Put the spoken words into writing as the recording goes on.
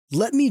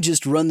"Let me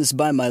just run this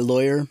by my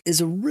lawyer" is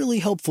a really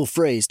helpful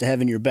phrase to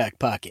have in your back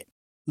pocket.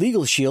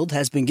 Legal Shield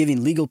has been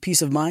giving legal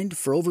peace of mind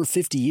for over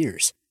 50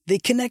 years. They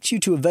connect you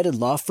to a vetted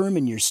law firm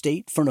in your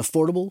state for an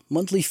affordable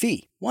monthly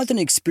fee. Want an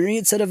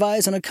experienced set of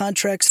eyes on a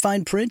contract's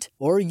fine print?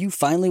 Or you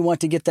finally want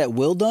to get that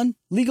will done?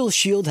 Legal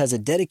Shield has a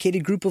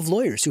dedicated group of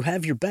lawyers who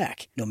have your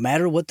back, no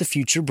matter what the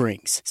future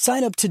brings.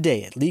 Sign up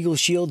today at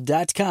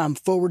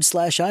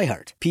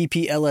LegalShield.com/iHeart.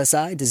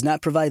 PPLSI does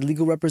not provide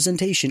legal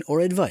representation or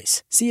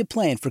advice. See a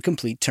plan for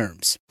complete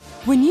terms.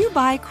 When you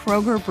buy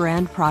Kroger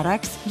brand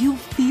products, you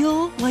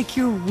feel like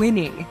you're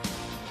winning.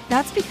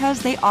 That's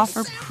because they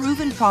offer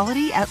proven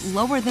quality at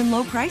lower than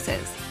low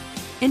prices.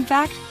 In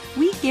fact,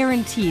 we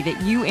guarantee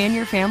that you and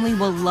your family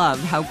will love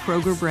how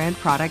Kroger brand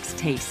products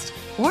taste,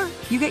 or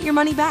you get your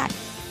money back.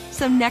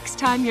 So next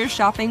time you're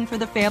shopping for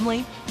the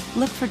family,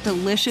 look for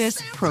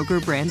delicious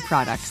Kroger brand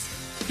products,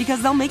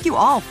 because they'll make you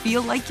all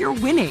feel like you're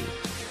winning.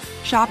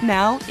 Shop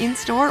now,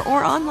 in-store,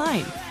 or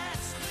online.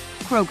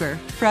 Kroger,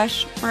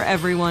 fresh for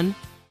everyone.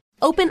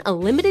 Open a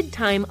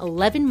limited-time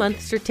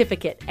 11-month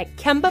certificate at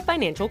Kemba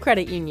Financial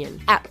Credit Union.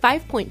 At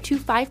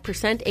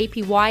 5.25%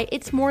 APY,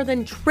 it's more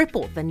than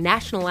triple the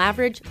national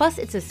average, plus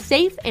it's a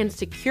safe and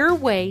secure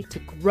way to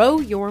grow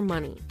your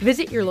money.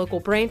 Visit your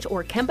local branch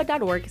or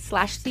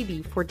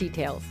kemba.org/cb for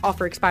details.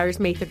 Offer expires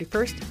May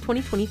 31st,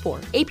 2024.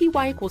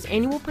 APY equals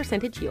annual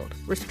percentage yield.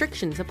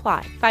 Restrictions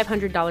apply.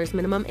 $500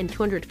 minimum and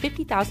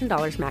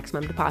 $250,000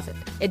 maximum deposit.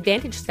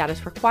 Advantage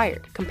status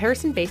required.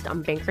 Comparison based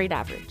on bank rate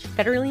average.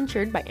 Federally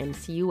insured by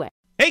NCUA.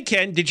 Hey,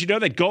 Ken, did you know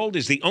that gold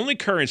is the only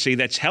currency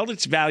that's held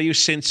its value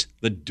since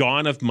the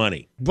dawn of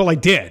money? Well, I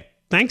did.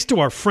 Thanks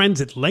to our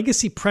friends at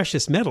Legacy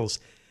Precious Metals,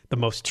 the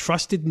most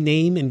trusted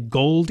name in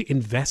gold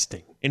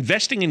investing.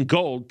 Investing in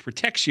gold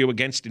protects you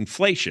against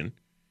inflation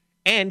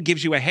and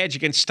gives you a hedge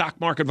against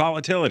stock market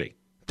volatility.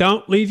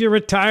 Don't leave your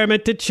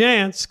retirement to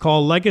chance.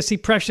 Call Legacy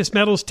Precious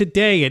Metals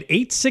today at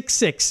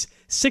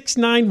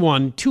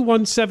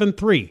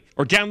 866-691-2173.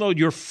 Or download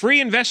your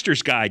free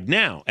investor's guide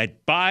now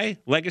at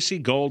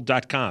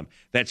buylegacygold.com.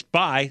 That's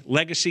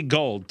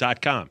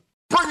buylegacygold.com.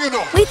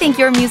 We think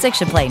your music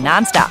should play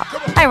nonstop.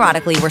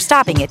 Ironically, we're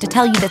stopping it to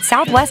tell you that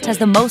Southwest has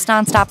the most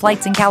nonstop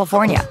flights in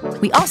California.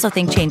 We also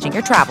think changing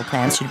your travel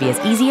plans should be as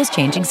easy as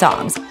changing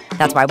songs.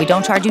 That's why we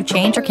don't charge you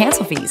change or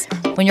cancel fees.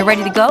 When you're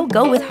ready to go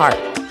with heart.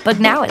 Book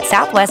now at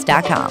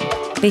southwest.com.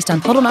 Based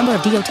on total number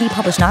of DOT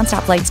published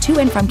nonstop flights to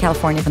and from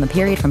California from the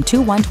period from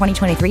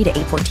 2/1/2023 to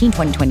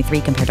 8/14/2023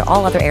 compared to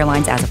all other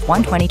airlines as of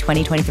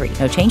 1/20/2023.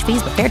 No change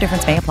fees, but fare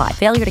difference may apply.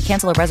 Failure to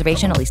cancel a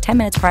reservation at least 10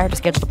 minutes prior to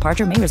scheduled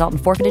departure may result in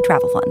forfeited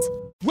travel funds.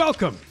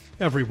 Welcome,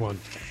 everyone.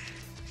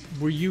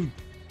 Were you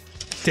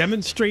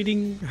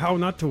demonstrating how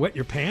not to wet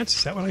your pants?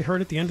 Is that what I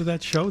heard at the end of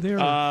that show there?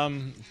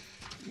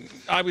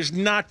 I was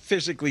not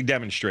physically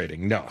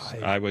demonstrating. No,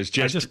 I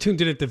just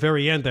tuned in at the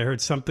very end. I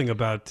heard something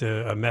about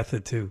a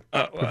method to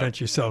prevent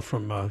yourself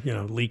from,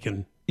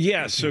 leaking.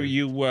 Yeah, so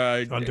you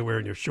underwear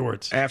in your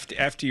shorts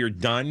after you're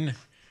done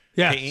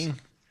peeing,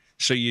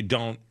 so you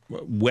don't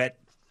wet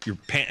your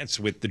pants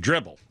with the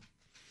dribble.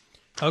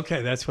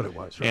 Okay, that's what it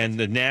was. Right? And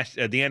the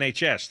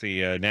NHS,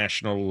 the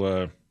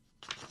National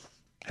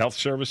Health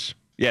Service.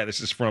 Yeah,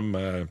 this is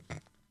from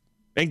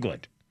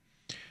England,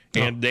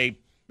 and they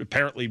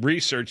apparently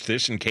researched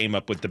this and came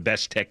up with the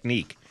best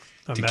technique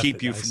to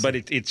keep you. But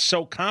it's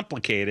so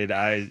complicated.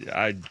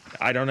 I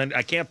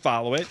can't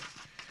follow it.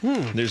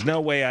 There's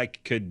no way I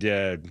could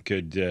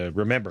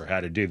remember how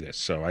to do this.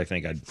 So I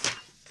think I'd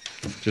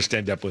just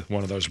end up with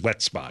one of those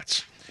wet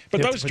spots.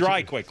 But those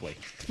dry quickly.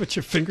 Put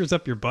your fingers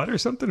up your butt or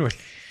something.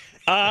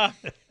 Okay,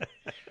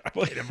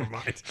 never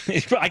mind.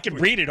 I can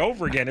read it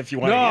over again if you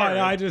want.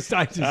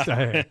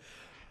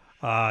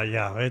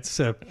 It's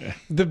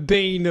the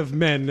bane of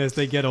men as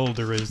they get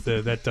older.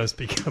 That does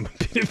become a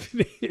bit of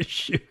an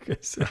issue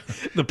because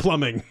the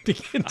plumbing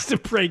begins to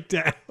break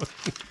down.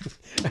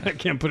 I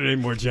can't put it any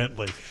more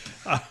gently.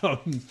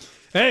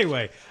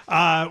 Anyway,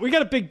 we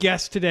got a big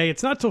guest today.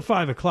 It's not till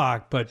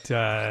 5:00, but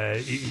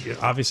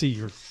obviously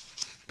it'd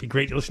be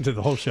great to listen to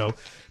the whole show.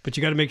 But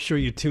you got to make sure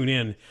you tune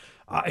in.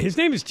 His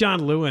name is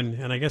John Lewin,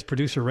 and I guess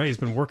producer Ray has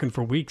been working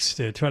for weeks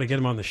to try to get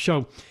him on the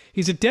show.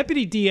 He's a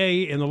deputy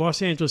DA in the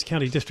Los Angeles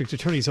County District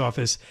Attorney's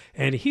Office,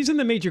 and he's in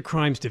the Major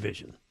Crimes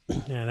Division.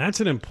 And that's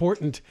an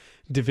important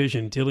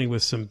division dealing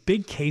with some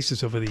big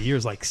cases over the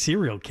years, like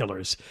serial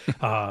killers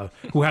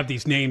who have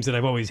these names that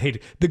I've always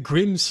hated. The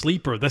Grim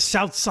Sleeper, the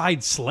South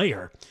Side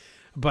Slayer.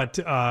 But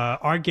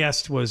our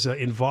guest was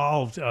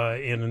involved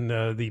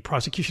in the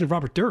prosecution of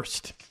Robert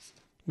Durst,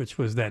 which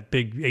was that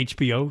big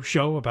HBO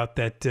show about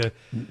that.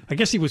 I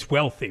guess he was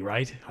wealthy,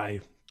 right?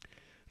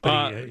 He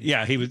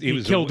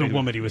killed a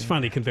woman. He was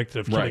finally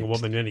convicted of killing a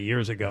woman many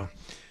years ago.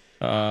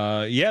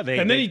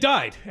 Then he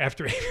died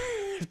after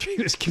he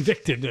was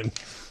convicted, and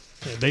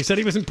they said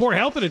he was in poor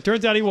health, and it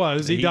turns out he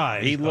was. He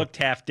died. He looked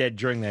half dead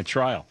during that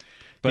trial.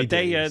 But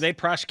they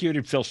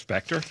prosecuted Phil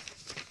Spector.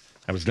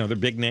 That was another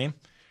big name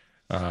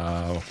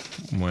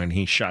when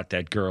he shot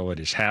that girl at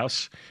his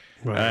house.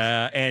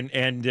 Right.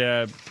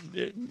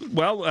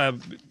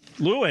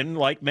 Lewin,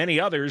 like many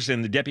others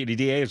in the deputy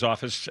DA's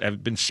office,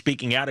 have been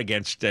speaking out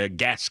against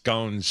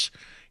Gascon's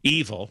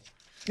evil.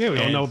 Yeah, we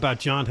all know about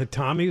John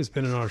Hatami, who's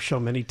been on our show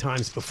many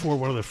times before,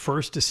 one of the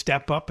first to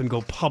step up and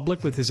go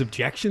public with his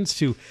objections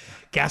to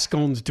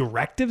Gascon's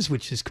directives,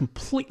 which is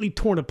completely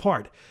torn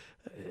apart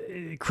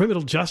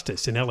criminal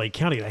justice in L.A.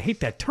 County. And I hate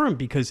that term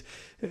because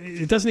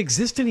it doesn't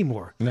exist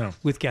anymore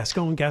with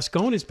Gascon.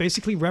 Gascon is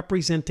basically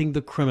representing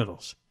the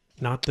criminals,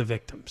 not the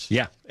victims.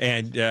 Yeah,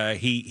 and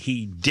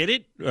he did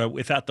it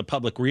without the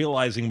public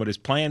realizing what his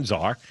plans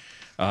are.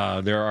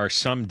 There are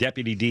some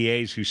deputy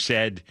DAs who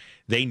said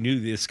they knew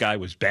this guy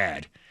was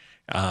bad,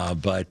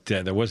 but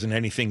there wasn't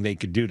anything they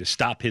could do to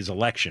stop his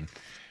election.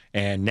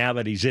 And now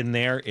that he's in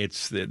there,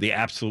 it's the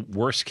absolute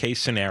worst case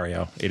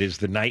scenario. It is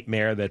the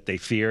nightmare that they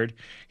feared.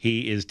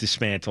 He is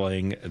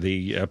dismantling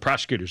the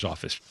prosecutor's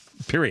office,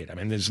 period. I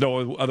mean, there's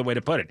no other way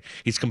to put it.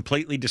 He's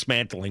completely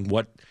dismantling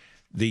what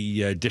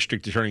the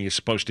district attorney is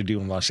supposed to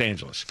do in Los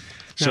Angeles.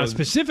 Now,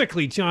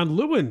 specifically, John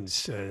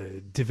Lewin's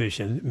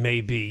division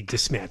may be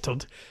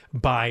dismantled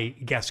by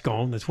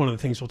Gascon. That's one of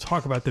the things we'll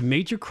talk about. The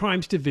Major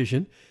Crimes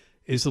Division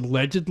is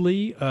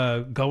allegedly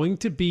going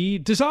to be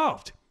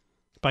dissolved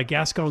by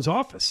Gascon's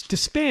office.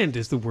 Disband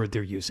is the word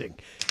they're using.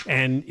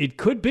 And it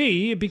could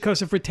be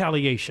because of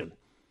retaliation.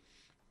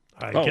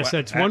 I guess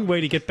that's one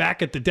way to get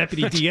back at the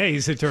deputy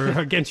DAs that are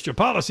against your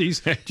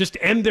policies. Just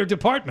end their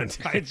department.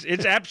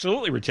 It's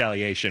absolutely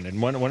retaliation.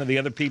 And one of the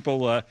other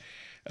people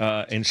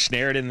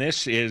ensnared in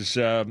this is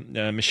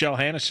Michelle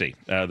Hannessy,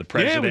 the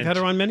president. Yeah, we've had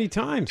her on many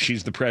times.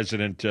 She's the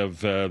president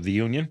of the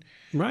union.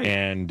 Right.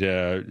 And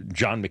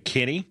John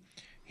McKinney,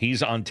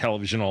 he's on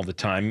television all the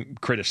time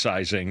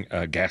criticizing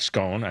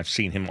Gascon. I've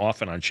seen him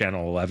often on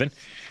Channel 11.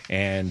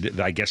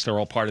 And I guess they're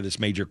all part of this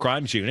major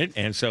crimes unit.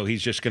 And so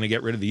he's just going to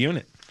get rid of the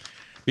unit.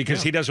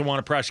 Because he doesn't want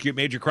to prosecute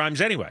major crimes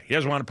anyway. He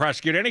doesn't want to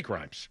prosecute any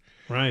crimes.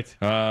 Right.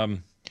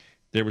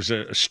 There was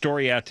a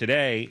story out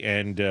today,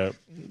 and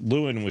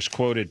Lewin was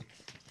quoted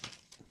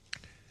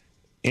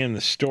in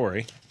the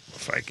story.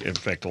 In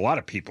fact, a lot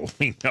of people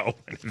we know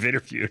and have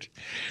interviewed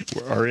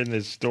are in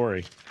this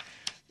story.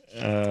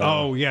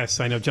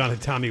 Yes, I know John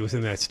Hatami was in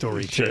that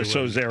story too.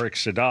 So is Eric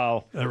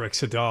Sedal. Eric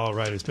Sedal,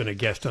 right, has been a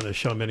guest on the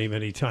show many,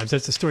 many times.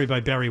 That's the story by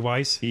Barry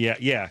Weiss.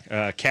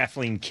 Yeah.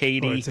 Kathleen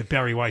Cady. Well, it's a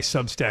Barry Weiss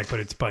Substack, but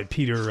it's by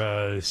Peter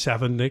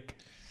Savanich.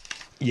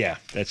 Yeah,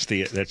 that's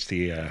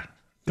the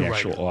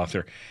actual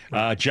author.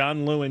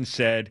 John Lewin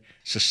said,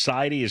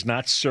 "Society is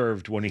not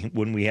served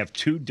when we have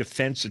two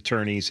defense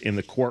attorneys in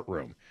the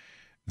courtroom.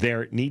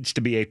 There needs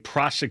to be a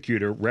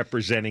prosecutor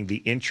representing the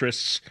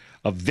interests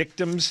of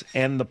victims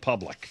and the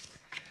public."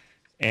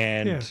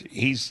 And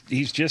he's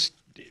just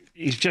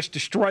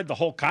destroyed the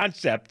whole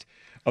concept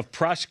of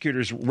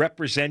prosecutors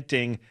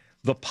representing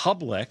the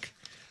public,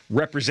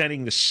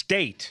 representing the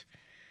state.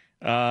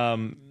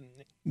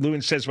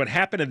 Lewin says what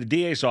happened in the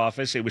DA's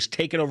office, it was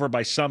taken over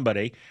by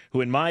somebody who,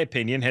 in my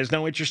opinion, has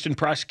no interest in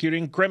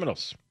prosecuting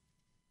criminals.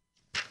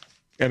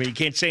 I mean, you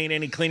can't say it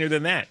any cleaner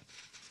than that.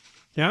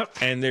 Yep.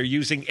 And they're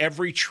using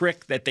every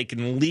trick that they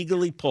can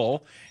legally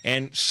pull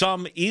and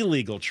some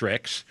illegal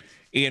tricks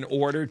in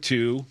order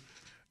to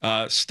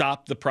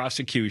stop the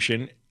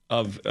prosecution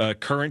of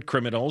current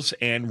criminals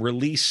and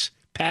release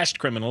past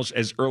criminals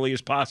as early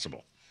as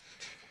possible.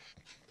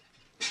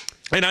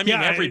 And I mean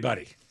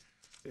everybody.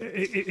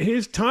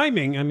 His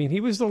timing, I mean, he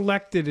was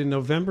elected in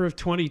November of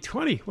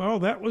 2020. Well,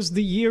 that was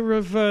the year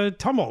of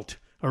tumult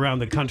around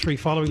the country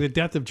following the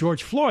death of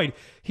George Floyd.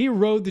 He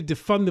rode the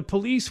defund the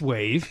police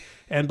wave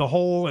and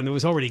there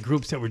was already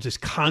groups that were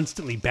just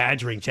constantly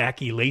badgering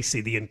Jackie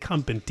Lacey, the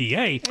incumbent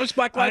DA. It's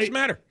Black Lives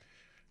Matter.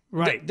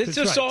 Right.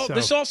 This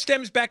all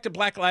stems back to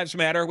Black Lives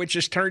Matter, which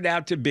has turned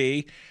out to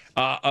be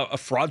a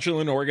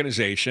fraudulent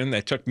organization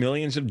that took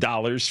millions of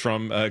dollars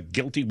from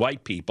guilty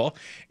white people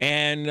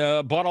and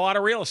bought a lot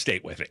of real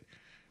estate with it.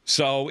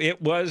 So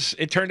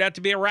it turned out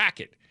to be a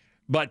racket.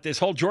 But this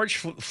whole George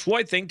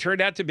Floyd thing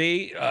turned out to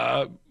be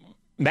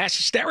mass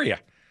hysteria.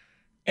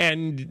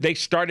 And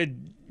DAs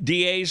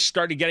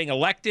started getting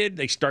elected.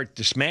 They start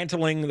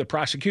dismantling the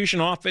prosecution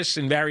office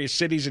in various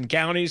cities and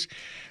counties.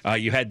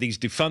 You had these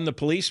defund the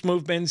police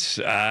movements.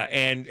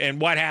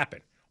 And what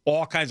happened?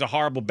 All kinds of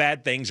horrible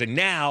bad things. And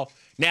now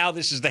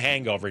this is the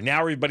hangover. Now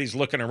everybody's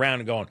looking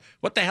around and going,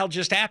 what the hell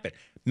just happened?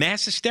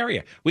 Mass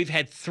hysteria. We've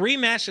had 3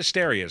 mass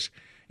hysterias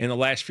in the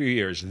last few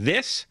years.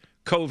 This,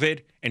 COVID,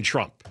 and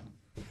Trump.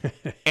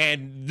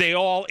 And they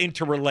all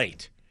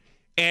interrelate.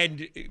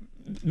 And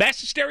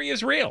mass hysteria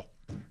is real.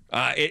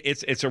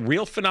 It's a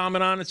real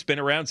phenomenon. It's been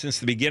around since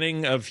the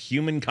beginning of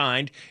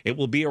humankind. It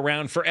will be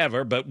around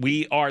forever, but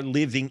we are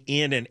living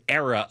in an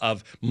era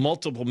of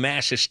multiple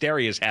mass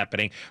hysterias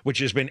happening, which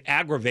has been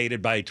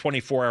aggravated by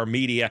 24-hour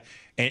media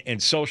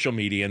and social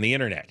media and the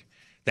internet.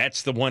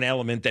 That's the one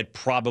element that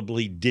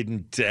probably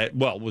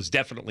was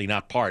definitely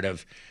not part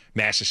of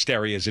mass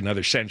hysterias in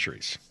other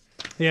centuries.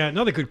 Yeah,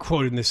 another good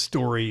quote in this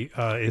story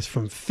is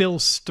from Phil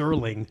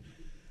Sterling,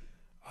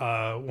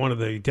 one of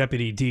the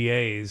deputy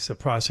DAs, a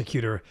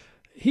prosecutor.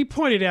 He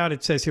pointed out,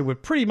 it says here,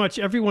 what pretty much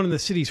everyone in the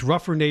city's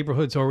rougher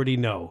neighborhoods already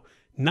know.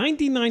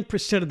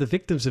 99% of the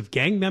victims of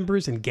gang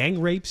members and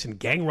gang rapes and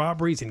gang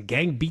robberies and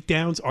gang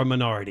beatdowns are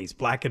minorities,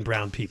 black and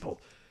brown people.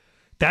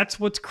 That's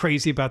what's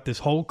crazy about this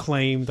whole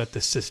claim that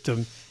the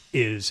system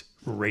is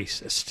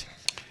racist.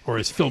 Or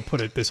as Phil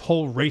put it, this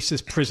whole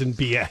racist prison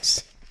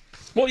BS.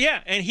 Well,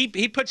 yeah, and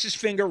he puts his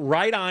finger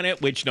right on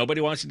it, which nobody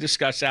wants to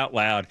discuss out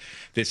loud.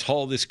 This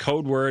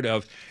code word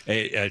of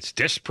it's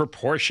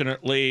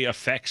disproportionately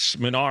affects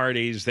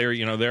minorities.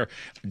 They're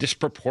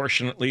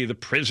disproportionately the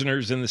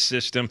prisoners in the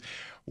system.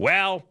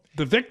 Well,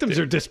 the victims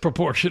are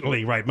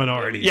disproportionately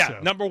minorities. Yeah, so.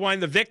 Number one,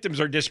 the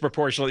victims are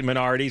disproportionately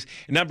minorities.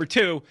 And number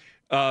two,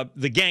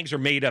 the gangs are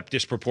made up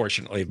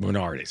disproportionately of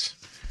minorities.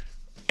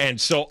 And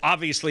so,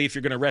 obviously, if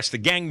you're going to arrest the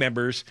gang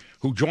members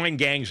who join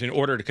gangs in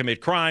order to commit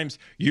crimes,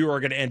 you are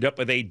going to end up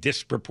with a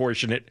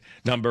disproportionate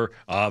number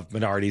of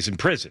minorities in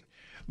prison.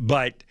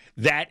 But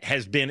that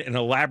has been an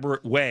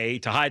elaborate way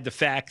to hide the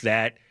fact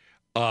that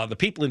the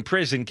people in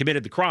prison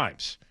committed the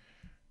crimes,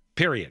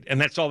 period.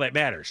 And that's all that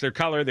matters. Their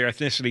color, their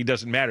ethnicity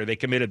doesn't matter. They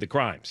committed the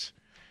crimes.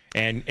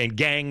 And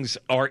gangs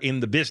are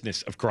in the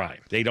business of crime.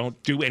 They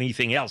don't do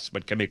anything else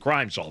but commit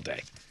crimes all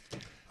day.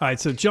 All right,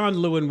 so John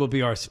Lewin will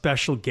be our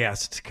special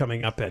guest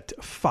coming up at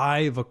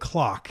 5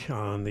 o'clock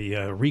on the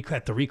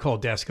at the recall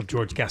desk of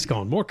George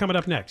Gascon. More coming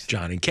up next.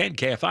 John and Ken,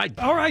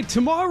 KFI. All right,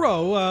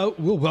 tomorrow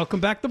we'll welcome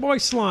back the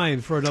voice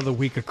line for another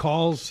week of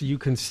calls. You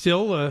can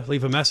still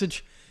leave a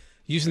message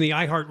using the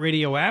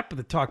iHeartRadio app,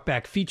 the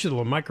TalkBack feature, the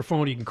little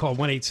microphone. You can call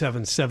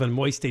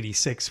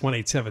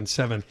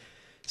 1-877-MOIST-86,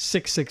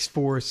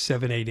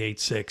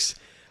 1-877-664-7886.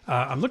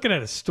 I'm looking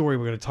at a story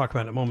we're going to talk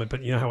about in a moment,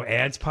 but you know how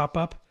ads pop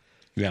up?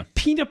 Yeah.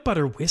 Peanut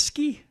butter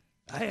whiskey?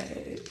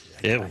 I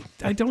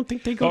don't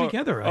think they go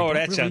together.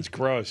 That sounds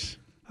gross.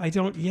 I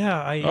don't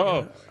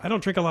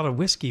drink a lot of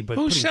whiskey, but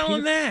who's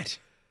selling that?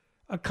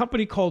 A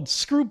company called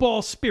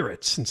Screwball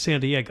Spirits in San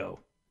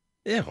Diego.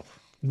 Ew.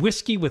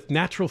 Whiskey with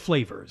natural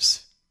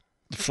flavors.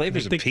 The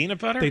flavors of peanut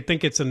butter? They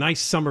think it's a nice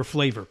summer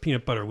flavor,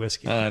 peanut butter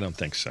whiskey. I don't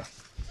think so.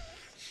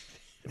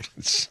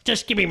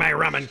 Just give me my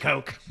rum and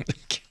Coke.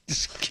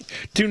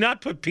 Do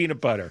not put peanut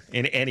butter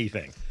in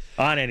anything,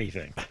 on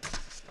anything.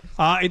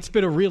 It's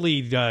been a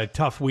really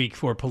tough week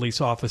for police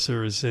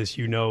officers. As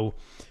you know,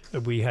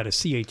 we had a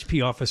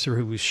CHP officer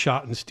who was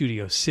shot in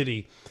Studio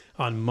City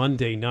on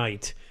Monday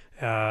night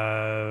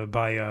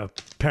by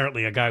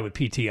apparently a guy with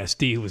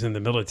PTSD who was in the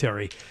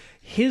military.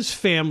 His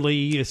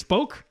family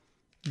spoke.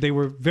 They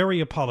were very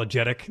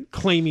apologetic,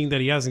 claiming that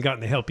he hasn't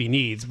gotten the help he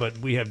needs, but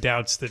we have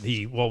doubts that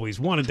he always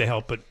wanted to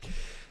help. But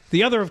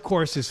the other, of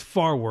course, is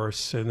far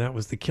worse, and that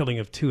was the killing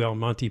of 2 El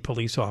Monte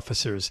police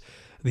officers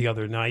the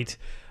other night.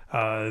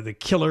 The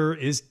killer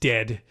is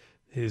dead.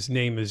 His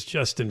name is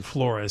Justin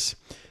Flores.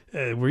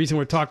 The reason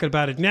we're talking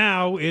about it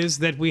now is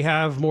that we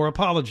have more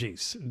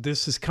apologies.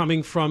 This is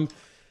coming from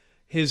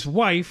his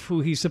wife,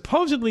 who he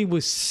supposedly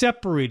was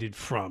separated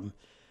from.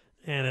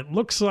 And it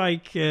looks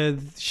like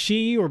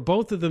she or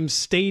both of them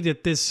stayed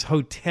at this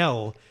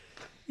hotel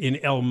in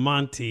El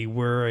Monte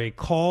where a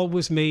call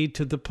was made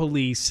to the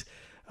police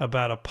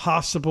about a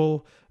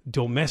possible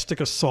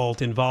domestic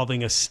assault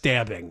involving a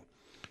stabbing.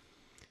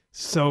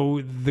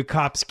 So the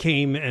cops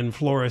came and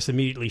Flores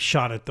immediately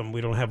shot at them.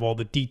 We don't have all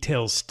the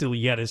details still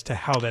yet as to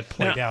how that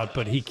played out,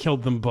 but he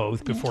killed them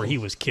both before he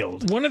was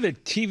killed. One of the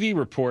TV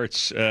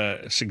reports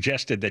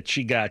suggested that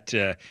she got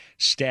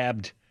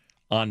stabbed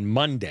on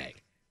Monday.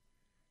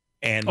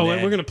 And we're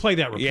going to play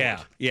that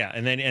report. Yeah.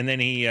 And then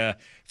he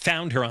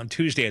found her on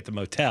Tuesday at the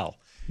motel.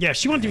 Yeah,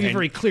 she wanted to be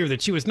very clear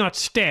that she was not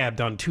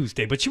stabbed on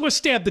Tuesday, but she was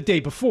stabbed the day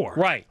before.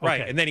 Right.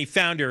 And then he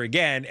found her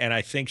again, and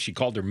I think she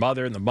called her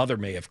mother, and the mother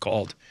may have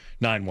called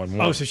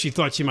 911. Oh, so she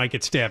thought she might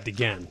get stabbed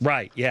again.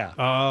 Right, yeah.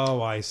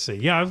 Oh, I see.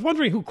 Yeah, I was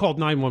wondering who called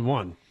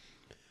 911.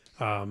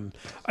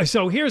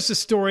 So here's the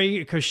story,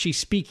 because she's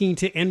speaking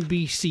to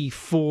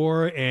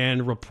NBC4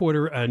 and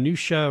reporter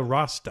Anusha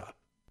Rasta.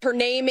 Her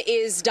name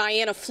is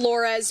Diana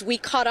Flores. We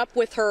caught up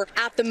with her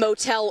at the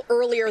motel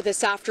earlier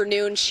this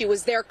afternoon. She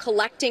was there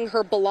collecting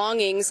her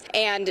belongings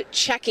and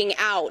checking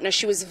out. Now,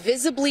 she was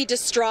visibly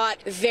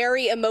distraught,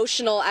 very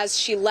emotional as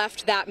she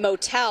left that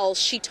motel.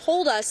 She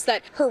told us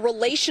that her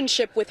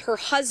relationship with her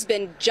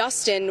husband,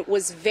 Justin,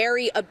 was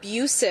very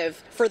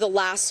abusive for the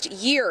last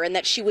year and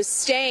that she was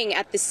staying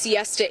at the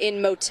Siesta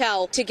Inn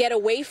motel to get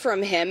away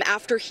from him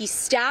after he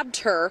stabbed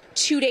her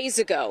 2 days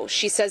ago.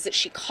 She says that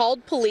she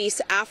called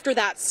police after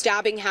that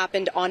stabbing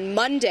happened on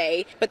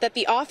Monday, but that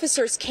the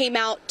officers came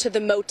out to the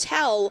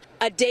motel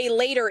a day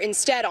later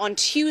instead on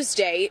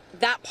Tuesday.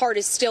 That part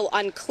is still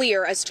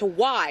unclear as to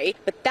why,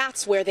 but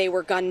that's where they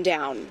were gunned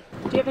down.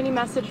 Do you have any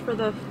message for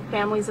the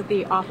families of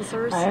the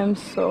officers? I am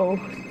so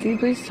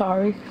deeply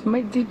sorry.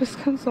 My deepest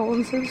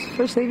condolences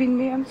for saving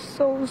me. I'm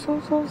so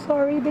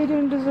sorry. They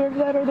didn't deserve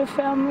that, or their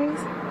families.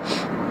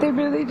 They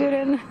really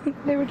didn't.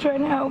 They were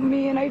trying to help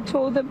me, and I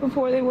told them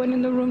before they went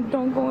in the room,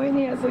 don't go in,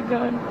 he has a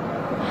gun.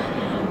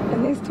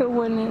 And they still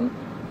went in.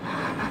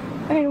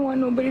 I didn't want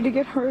nobody to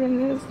get hurt in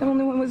this. The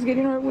only one was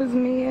getting hurt was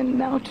me, and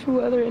now 2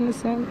 other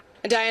innocent.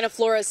 Diana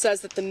Flores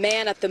says that the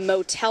man at the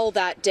motel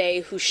that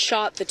day who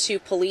shot the 2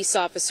 police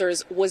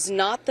officers was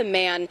not the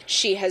man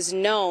she has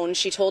known.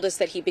 She told us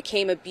that he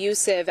became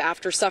abusive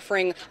after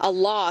suffering a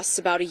loss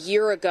about a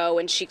year ago,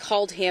 and she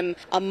called him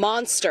a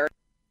monster.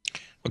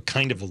 What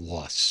kind of a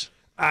loss?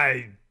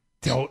 I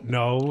don't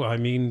know. I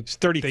mean, he's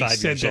 35 they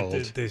said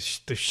years that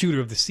old. The shooter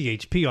of the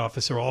CHP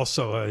officer,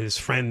 also his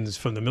friends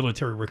from the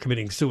military, were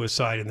committing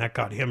suicide, and that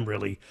got him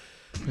really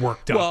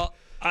worked up. Well,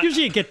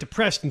 usually you get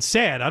depressed and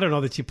sad. I don't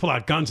know that you pull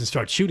out guns and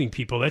start shooting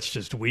people. That's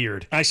just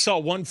weird. I saw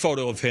one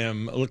photo of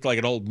him. It looked like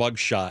an old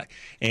mugshot,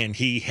 and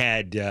he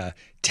had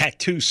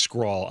tattoo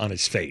scrawl on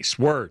his face,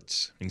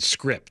 words in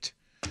script,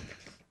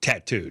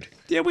 tattooed.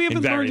 Yeah, we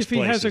haven't learned if he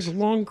has places. a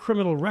long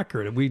criminal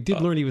record. We did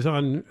learn he was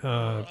on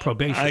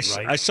probation,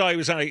 right? I saw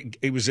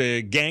he was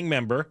a gang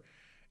member,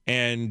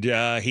 and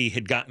he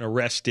had gotten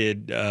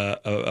arrested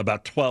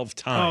about 12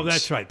 times. Oh,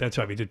 that's right. That's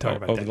right. We did talk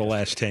about that. Over the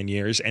last 10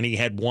 years. And he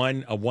had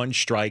a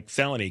one-strike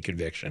felony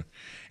conviction.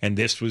 And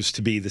this was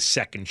to be the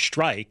second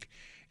strike,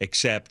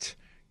 except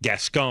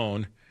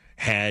Gascon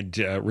had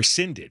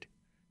rescinded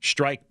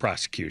strike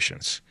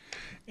prosecutions.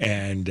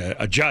 And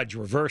a judge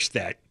reversed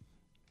that,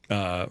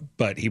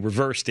 but he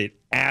reversed it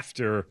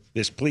after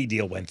this plea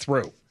deal went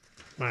through.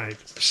 Right.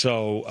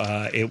 So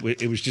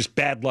it was just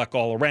bad luck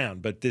all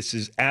around. But this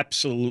is a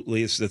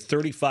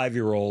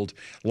 35-year-old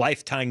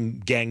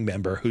lifetime gang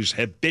member who's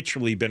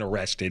habitually been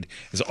arrested,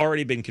 has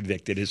already been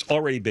convicted, has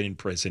already been in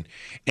prison,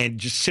 and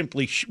just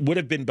simply would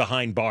have been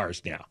behind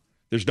bars now.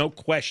 There's no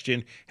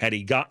question, had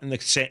he gotten the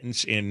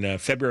sentence in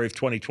February of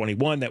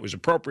 2021 that was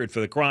appropriate for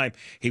the crime,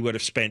 he would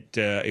have spent,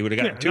 he would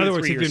have gotten 2 to 3 years. In other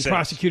words, he'd been sentence.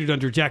 Prosecuted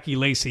under Jackie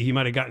Lacey. He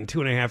might have gotten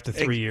 2.5 to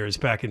 3 years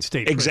back in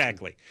state prison.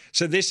 Exactly.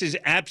 So this is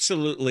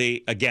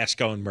absolutely a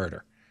Gascon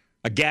murder,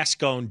 a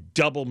Gascon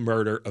double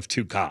murder of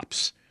 2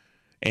 cops.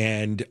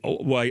 And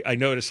I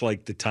noticed,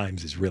 like, the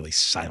Times is really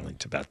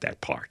silent about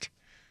that part.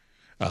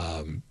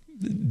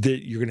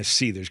 You're going to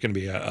see there's going to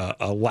be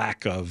a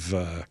lack of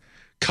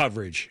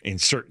coverage in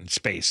certain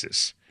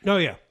spaces. Oh,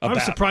 yeah. I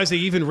was surprised they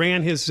even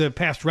ran his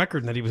past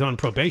record and that he was on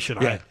probation.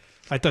 Yeah.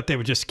 I thought they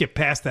would just skip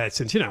past that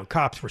since,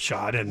 cops were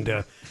shot,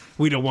 and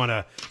we don't want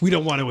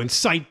to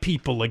incite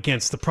people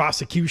against the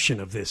prosecution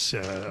of this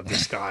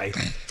guy.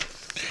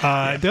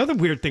 The other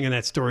weird thing in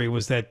that story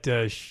was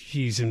that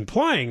she's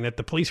implying that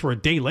the police were a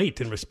day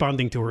late in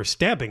responding to her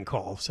stabbing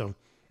call. So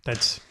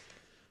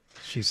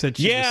she said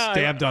she was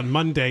stabbed on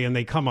Monday and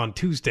they come on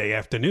Tuesday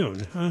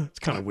afternoon. It's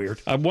kind of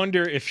weird. I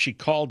wonder if she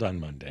called on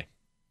Monday.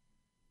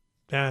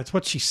 It's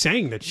what she's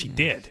saying that she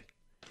did.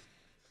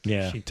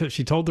 Yeah.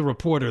 She told the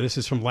reporter, this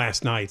is from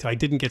last night, I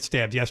didn't get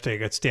stabbed yesterday. I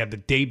got stabbed the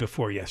day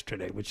before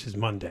yesterday, which is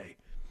Monday.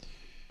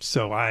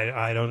 So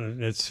I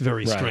don't, it's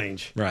very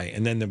strange. Right.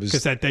 And then there was...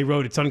 Because that they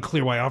wrote, it's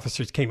unclear why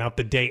officers came out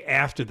the day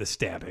after the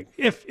stabbing,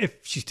 if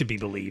she's to be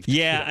believed.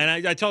 Yeah,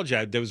 and I told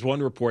you, there was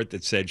one report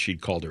that said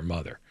she'd called her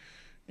mother,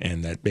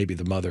 and that maybe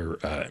the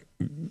mother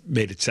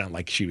made it sound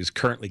like she was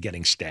currently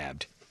getting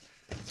stabbed.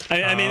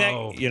 I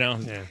mean,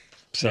 Yeah.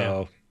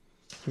 So...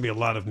 There'll be a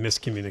lot of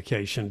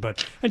miscommunication.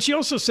 And she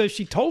also says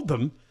she told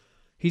them,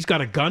 he's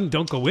got a gun,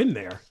 don't go in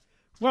there.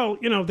 Well,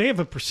 they have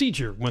a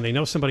procedure when they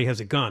know somebody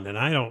has a gun, and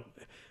I don't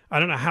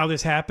know how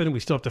this happened. We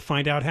still have to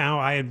find out how.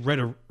 I had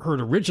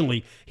heard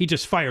originally he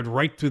just fired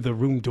right through the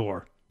room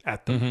door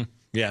at them. Mm-hmm.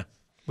 Yeah.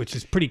 Which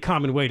is a pretty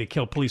common way to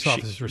kill police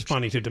officers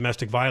responding to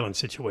domestic violence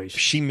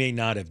situations. She may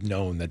not have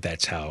known that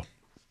that's how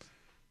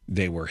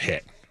they were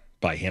hit,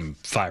 by him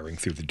firing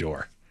through the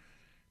door.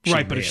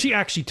 Right, but if she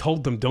actually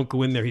told them, don't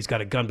go in there, he's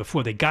got a gun,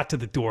 before they got to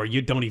the door,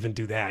 you don't even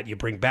do that. You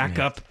bring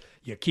backup,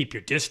 you keep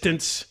your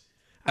distance.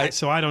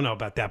 So I don't know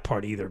about that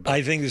part either. But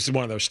I think this is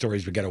one of those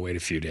stories we got to wait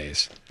a few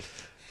days.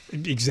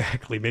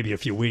 Exactly, maybe a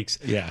few weeks.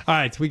 Yeah. All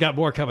right, we got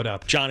more coming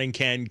up. John and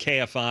Ken,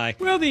 KFI.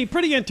 Well, the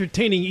pretty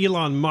entertaining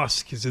Elon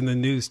Musk is in the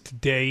news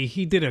today.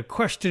 He did a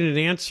question and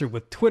answer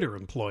with Twitter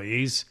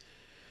employees.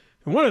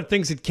 And one of the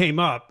things that came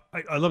up,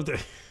 I love the...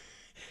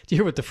 Do you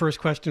hear what the first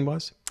question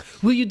was?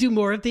 Will you do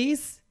more of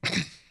these?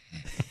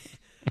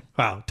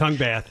 Wow, tongue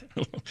bath.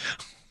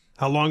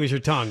 How long is your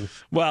tongue?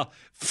 Well,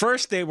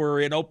 first they were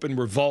in open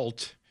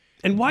revolt.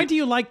 And why do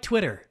you like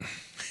Twitter?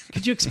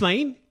 Could you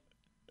explain,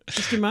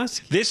 Mr.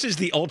 Musk? This is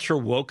the ultra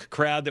woke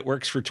crowd that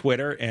works for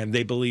Twitter, and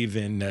they believe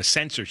in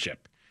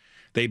censorship.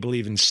 They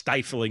believe in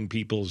stifling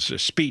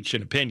people's speech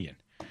and opinion.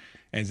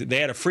 And they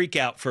had a freak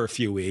out for a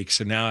few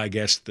weeks, and now I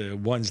guess the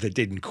ones that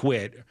didn't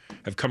quit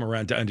have come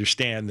around to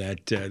understand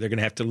that they're going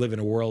to have to live in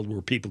a world where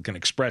people can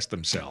express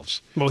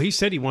themselves. Well, he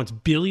said he wants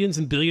billions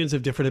and billions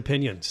of different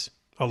opinions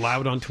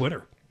allowed on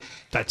Twitter.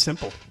 That's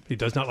simple. He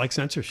does not like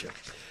censorship.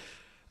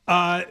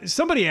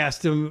 Somebody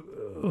asked him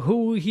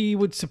who he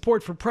would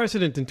support for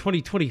president in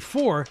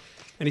 2024,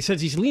 and he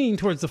says he's leaning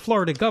towards the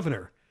Florida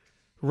governor,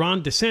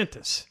 Ron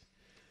DeSantis.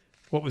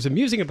 What was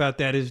amusing about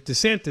that is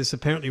DeSantis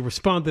apparently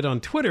responded on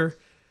Twitter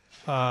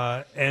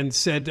and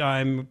said,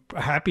 I'm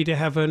happy to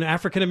have an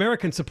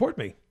African-American support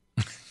me.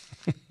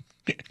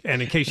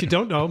 And in case you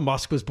don't know,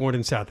 Musk was born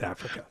in South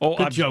Africa.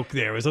 Good joke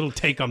there. It was a little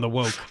take on the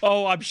woke.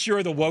 Oh, I'm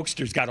sure the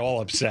wokesters got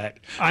all upset.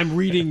 I'm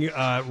reading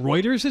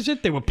Reuters, is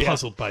it? They were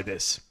puzzled by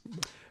this.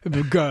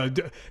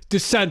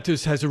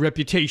 DeSantis has a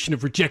reputation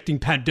of rejecting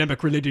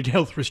pandemic-related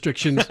health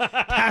restrictions,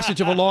 passage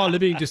of a law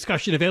limiting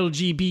discussion of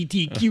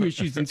LGBTQ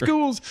issues in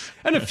schools,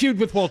 and a feud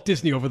with Walt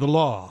Disney over the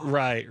law.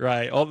 Right.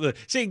 All the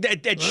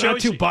that shows not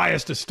too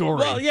biased a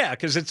story. Well, yeah,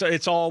 because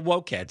it's all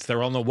wokeheads.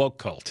 They're on the woke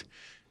cult.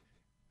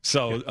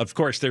 So of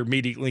course they're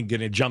immediately going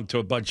to jump to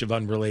a bunch of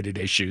unrelated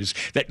issues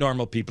that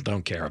normal people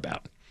don't care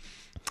about.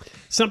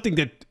 Something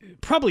that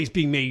probably is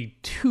being made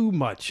too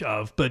much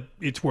of, but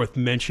it's worth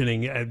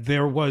mentioning.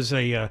 There was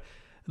a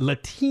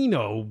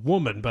Latino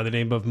woman by the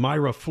name of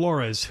Mayra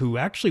Flores who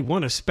actually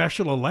won a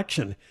special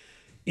election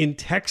in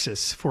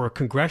Texas for a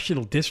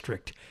congressional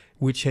district,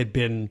 which had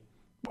been,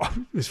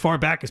 as far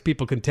back as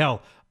people can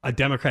tell, a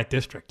Democrat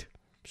district.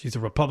 She's a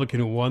Republican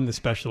who won the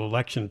special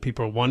election.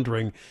 People are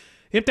wondering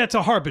if that's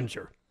a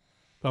harbinger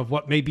of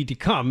what may be to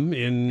come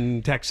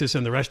in Texas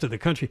and the rest of the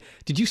country.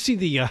 Did you see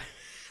the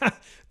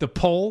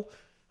poll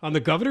on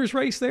the governor's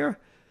race there?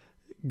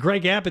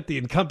 Greg Abbott, the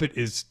incumbent,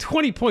 is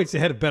 20 points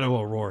ahead of Beto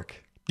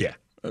O'Rourke. Yeah.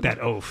 That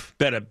oaf.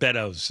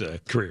 Beto's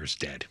career's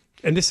dead.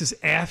 And this is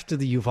after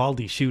the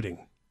Uvalde shooting.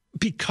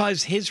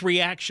 Because his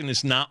reaction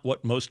is not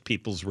what most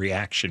people's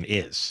reaction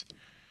is.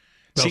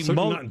 Well,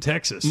 certainly not in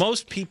Texas.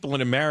 Most people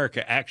in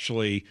America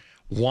actually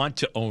want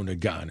to own a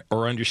gun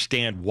or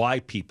understand why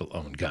people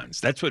own guns.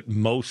 That's what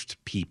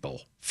most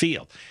people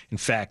feel. In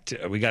fact,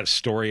 we got a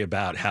story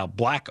about how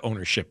black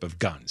ownership of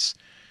guns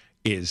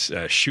is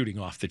shooting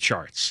off the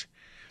charts,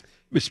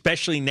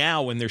 especially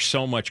now when there's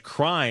so much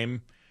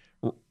crime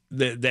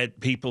that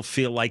people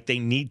feel like they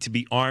need to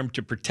be armed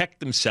to protect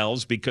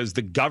themselves because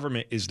the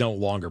government is no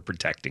longer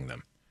protecting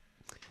them.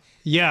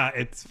 Yeah,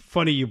 it's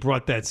funny you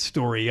brought that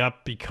story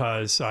up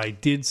because I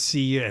did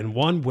see in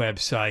one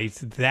website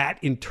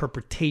that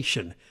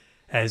interpretation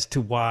as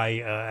to why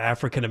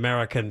African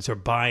Americans are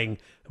buying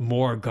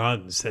more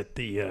guns, that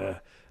the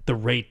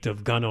rate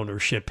of gun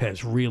ownership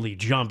has really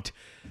jumped.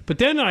 But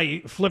then I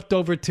flipped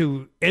over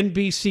to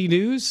NBC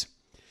News,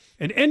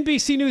 and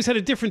NBC News had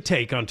a different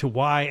take as to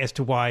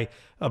why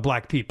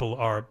black people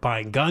are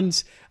buying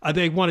guns.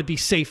 They want to be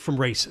safe from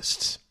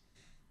racists.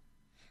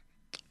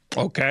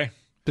 Okay.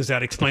 Does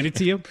that explain it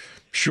to you?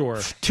 Sure.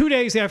 2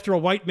 days after a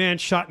white man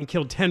shot and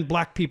killed 10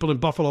 black people in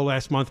Buffalo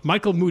last month,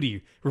 Michael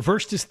Moody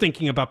reversed his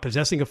thinking about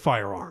possessing a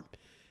firearm.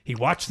 He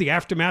watched the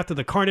aftermath of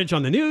the carnage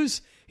on the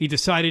news. He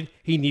decided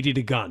he needed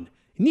a gun.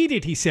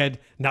 Needed, he said,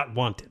 not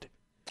wanted.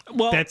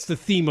 Well, that's the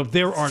theme of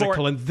their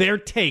article and their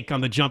take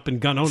on the jump in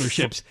gun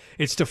ownerships.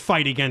 It's to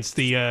fight against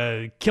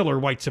the killer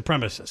white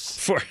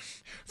supremacists.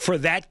 For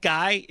that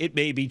guy, it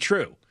may be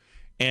true.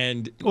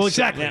 And well,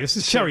 exactly. This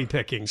is cherry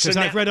picking because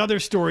I've read other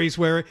stories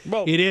where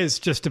it is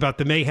just about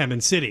the mayhem in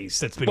cities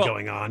that's been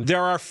going on.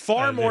 There are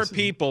far more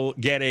people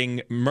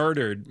getting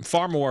murdered,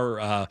 far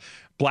more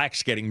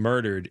blacks getting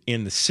murdered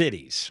in the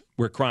cities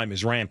where crime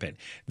is rampant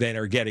than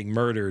are getting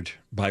murdered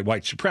by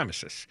white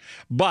supremacists.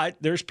 But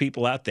there's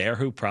people out there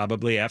who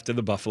probably after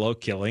the Buffalo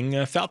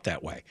killing felt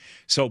that way.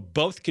 So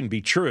both can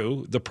be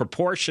true. The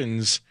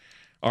proportions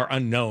are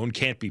unknown,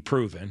 can't be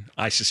proven.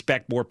 I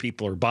suspect more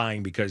people are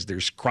buying because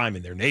there's crime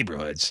in their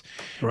neighborhoods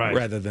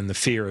rather than the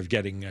fear of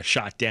getting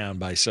shot down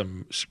by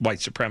some white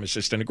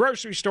supremacist in a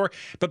grocery store.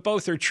 But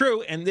both are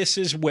true, and this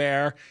is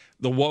where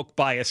the woke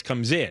bias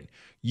comes in.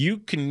 You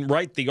can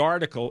write the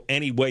article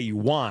any way you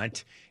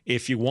want.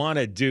 If you want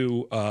to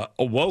do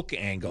a woke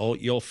angle,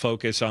 you'll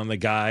focus on the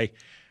guy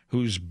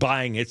who's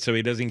buying it so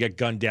he doesn't get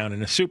gunned down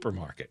in a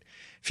supermarket.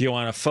 If you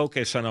want to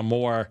focus on a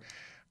more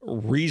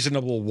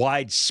reasonable,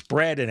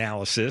 widespread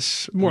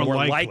analysis, more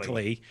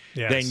likely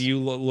then you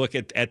look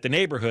at the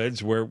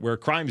neighborhoods where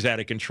crime's out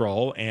of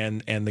control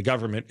and the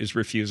government is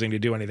refusing to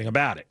do anything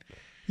about it.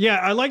 Yeah,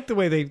 I like the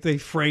way they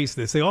phrase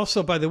this. They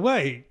also, by the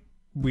way,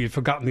 we had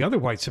forgotten the other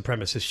white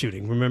supremacist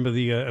shooting. Remember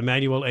the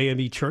Emmanuel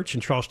AME Church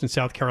in Charleston,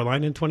 South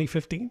Carolina in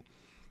 2015?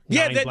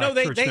 Nine black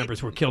church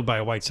members were killed by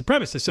a white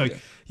supremacist. So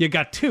you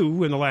got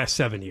 2 in the last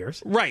 7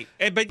 years. Right.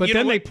 But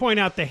then they point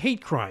out the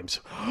hate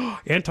crimes.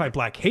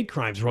 Anti-black hate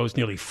crimes rose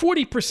nearly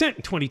 40%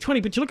 in 2020.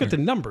 But you look at the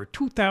number,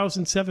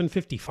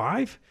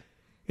 2,755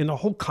 in the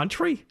whole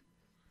country.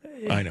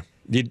 I know.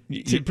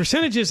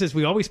 Percentages, as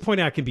we always point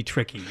out, can be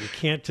tricky. You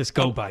can't just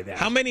go by that.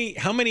 How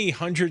many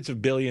hundreds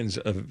of billions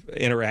of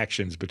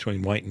interactions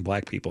between white and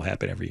black people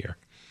happen every year?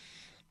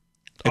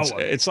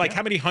 It's like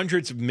how many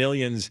hundreds of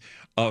millions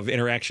of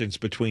interactions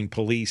between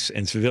police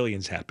and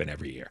civilians happen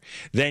every year.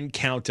 Then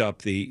count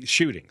up the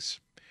shootings.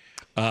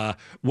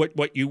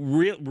 What you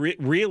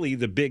really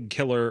the big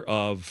killer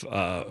of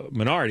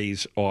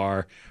minorities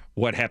are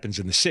what happens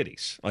in the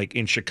cities. Like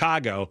in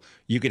Chicago,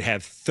 you could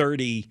have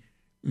 30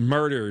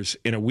 murders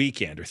in a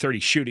weekend or 30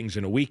 shootings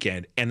in a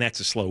weekend, and that's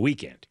a slow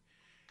weekend.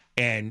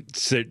 And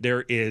so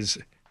there is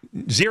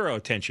zero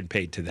attention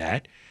paid to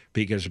that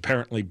because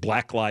apparently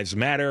Black Lives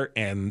Matter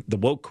and the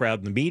woke crowd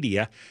in the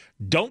media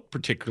don't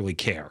particularly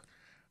care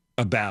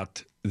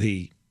about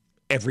the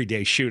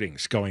everyday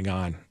shootings going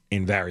on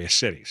in various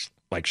cities.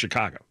 like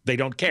Chicago. They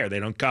don't care. They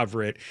don't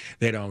cover it.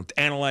 They don't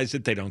analyze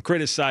it. They don't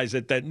criticize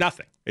it. That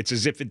nothing. It's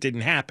as if it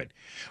didn't happen,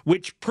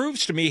 which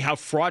proves to me how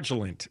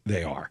fraudulent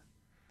they are.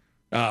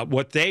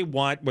 What they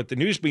want, what the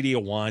news media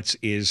wants,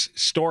 is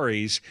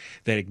stories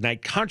that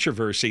ignite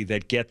controversy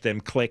that get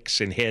them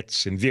clicks and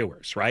hits and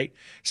viewers, right?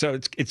 So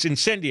it's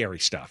incendiary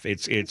stuff.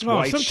 It's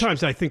well,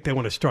 sometimes I think they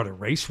want to start a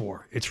race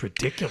war. It's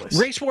ridiculous.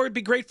 Race war would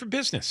be great for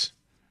business.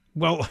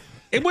 Well,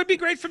 it would be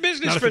great for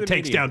business. Not for if it the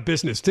takes media. down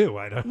business too.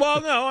 I don't. Well,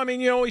 no, I mean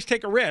you always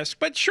take a risk,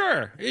 but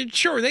sure.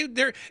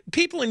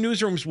 People in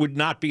newsrooms would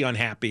not be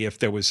unhappy if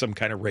there was some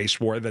kind of race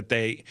war that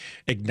they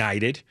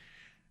ignited.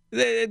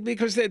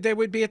 Because they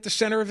would be at the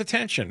center of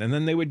attention, and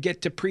then they would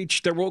get to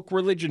preach their woke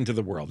religion to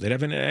the world. They'd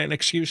have an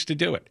excuse to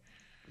do it,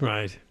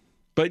 right?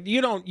 But you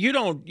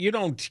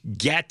don't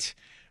get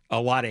a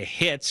lot of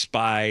hits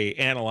by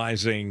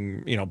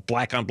analyzing,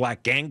 black on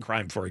black gang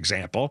crime, for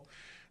example.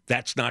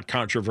 That's not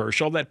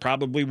controversial. That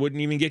probably wouldn't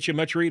even get you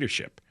much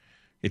readership.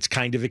 It's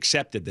kind of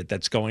accepted that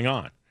that's going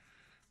on,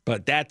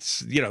 but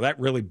that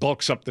really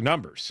bulks up the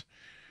numbers.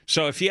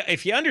 So if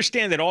you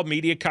understand that all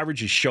media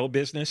coverage is show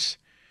business.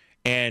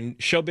 And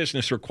show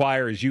business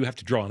requires you have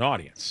to draw an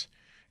audience.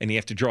 And you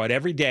have to draw it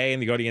every day,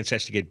 and the audience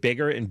has to get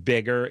bigger and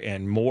bigger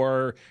and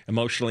more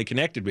emotionally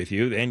connected with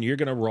you. Then you're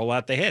going to roll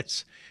out the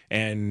hits.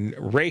 And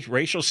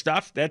racial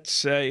stuff,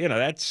 that's one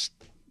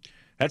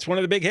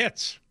of the big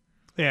hits.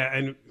 Yeah,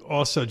 and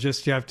also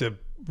just you have to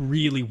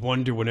really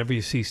wonder whenever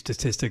you see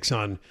statistics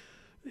on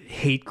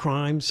hate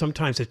crimes.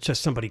 Sometimes it's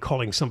just somebody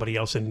calling somebody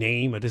else a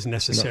name. It isn't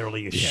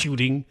necessarily a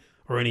shooting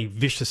or any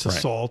vicious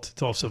assault.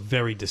 It's also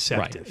very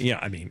deceptive. Right. Yeah,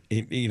 I mean,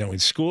 in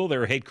school,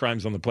 there are hate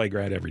crimes on the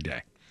playground every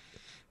day.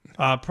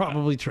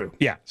 Probably true.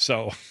 Yeah,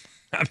 so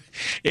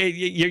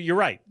you're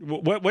right.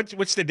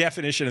 What's the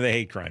definition of the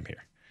hate crime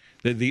here?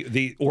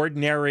 The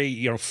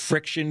ordinary,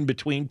 friction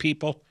between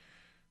people?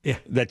 Yeah.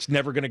 That's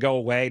never going to go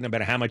away, no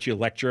matter how much you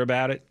lecture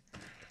about it?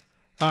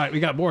 All right,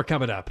 we got more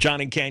coming up. John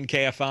and Ken,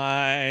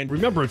 KFI.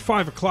 Remember, at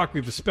 5 o'clock,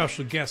 we have a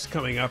special guest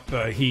coming up.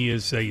 He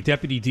is a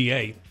deputy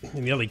DA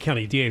in the LA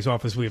County DA's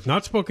office. We have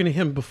not spoken to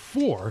him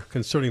before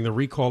concerning the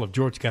recall of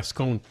George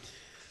Gascon.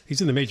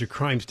 He's in the Major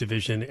Crimes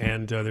Division,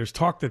 and there's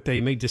talk that they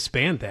may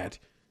disband that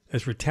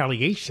as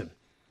retaliation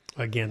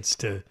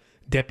against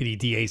deputy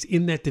DAs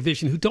in that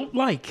division who don't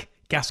like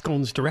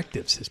Gascon's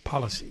directives, his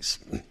policies.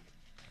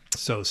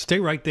 So stay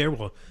right there.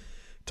 We'll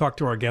talk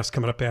to our guest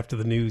coming up after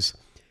the news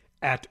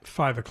at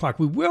 5 o'clock.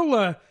 We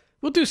will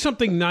we'll do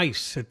something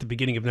nice at the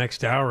beginning of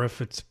next hour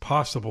if it's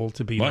possible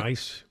to be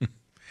nice.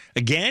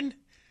 Again?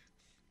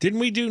 Didn't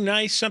we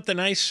do something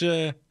nice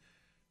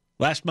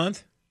last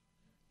month?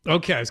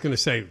 Okay, I was going to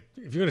say,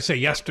 if you're going to say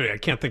yesterday, I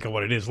can't think of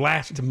what it is.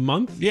 Last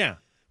month? Yeah.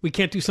 We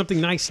can't do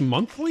something nice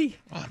monthly?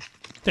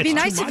 It'd be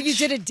nice if you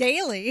did it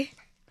daily.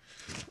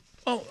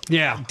 Oh,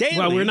 yeah. Daily?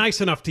 Well, we're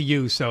nice enough to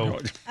you, so.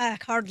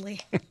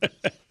 Hardly.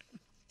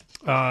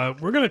 We're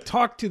going to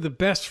talk to the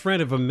best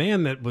friend of a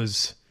man that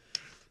was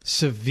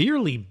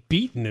severely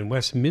beaten in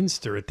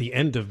Westminster at the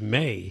end of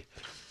May.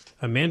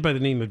 A man by the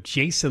name of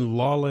Jason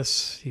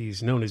Lawless.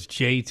 He's known as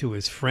Jay to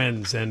his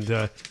friends,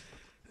 and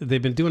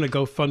they've been doing a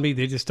GoFundMe.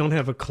 They just don't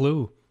have a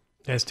clue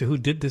as to who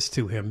did this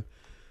to him.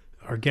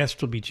 Our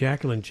guest will be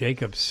Jacqueline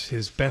Jacobs,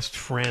 his best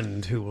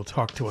friend, who will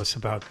talk to us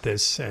about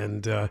this.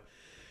 And the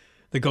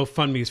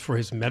GoFundMe is for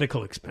his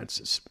medical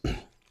expenses.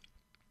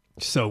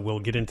 So we'll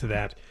get into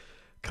that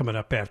coming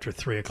up after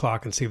 3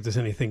 o'clock and see if there's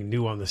anything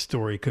new on the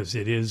story, because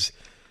it is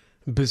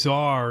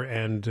bizarre.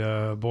 And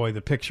boy,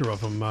 the picture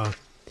of him.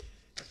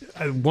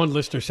 One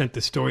listener sent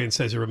this story and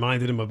says it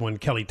reminded him of when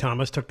Kelly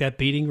Thomas took that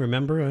beating,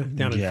 remember,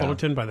 down in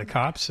Fullerton by the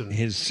cops. And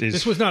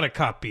this was not a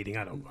cop beating.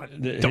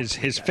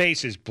 His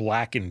face is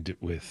blackened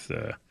with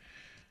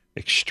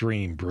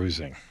extreme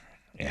bruising.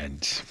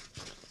 And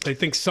they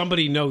think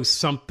somebody knows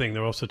something.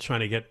 They're also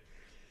trying to get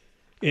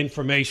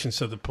information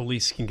so the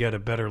police can get a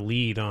better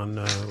lead on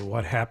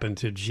what happened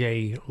to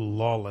Jay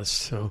Lawless.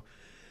 So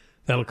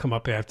that'll come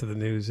up after the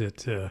news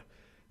at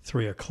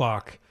 3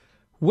 o'clock.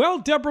 Well,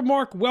 Deborah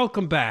Mark,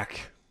 welcome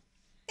back.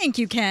 Thank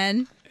you,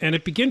 Ken. And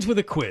it begins with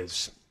a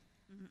quiz.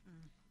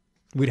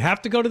 We'd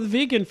have to go to the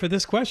vegan for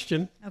this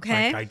question.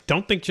 Okay. I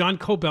don't think John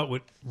Cobelt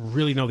would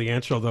really know the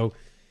answer, although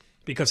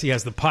because he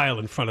has the pile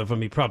in front of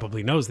him, he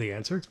probably knows the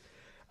answer.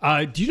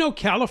 Do you know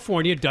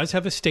California does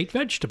have a state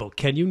vegetable?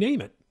 Can you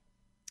name it?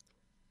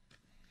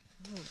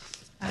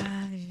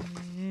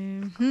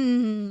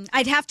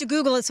 I'd have to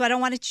Google it, so I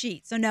don't want to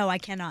cheat. So no, I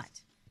cannot.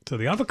 So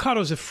the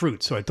avocado's a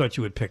fruit, so I thought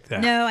you would pick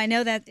that. No, I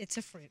know that it's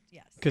a fruit,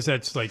 yes. Because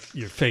that's like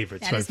your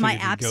favorite. That so is I my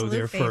figured you'd go absolute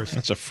there favorite. first.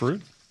 It's a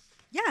fruit?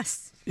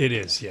 Yes. It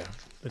is, yeah.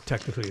 But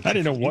technically, it's I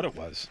didn't know what it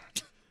was.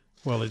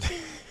 Well,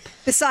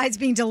 Besides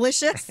being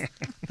delicious.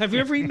 Have you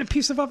ever eaten a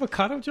piece of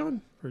avocado,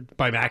 John? Or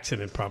by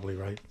accident, probably,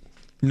 right?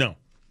 No.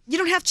 You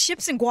don't have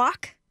chips and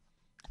guac?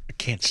 I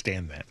can't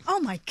stand that. Oh,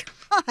 my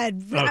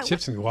God. Oh,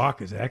 chips and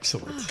guac is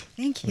excellent. Oh,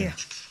 thank you.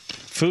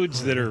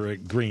 Foods that are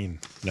green,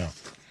 no.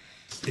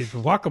 If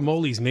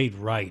guacamole's made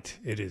right,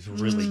 it is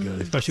really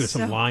good, especially with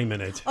some lime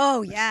in it.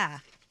 Oh, yeah.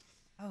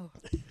 Oh.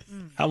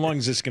 How long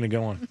is this going to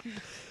go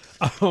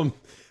on?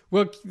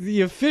 Well,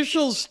 the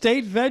official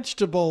state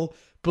vegetable,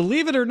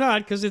 believe it or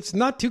not, because it's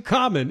not too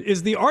common,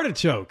 is the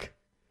artichoke.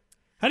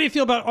 How do you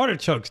feel about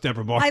artichokes,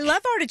 Deborah Mark? I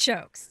love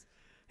artichokes.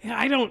 Yeah,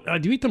 I don't.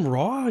 Do you eat them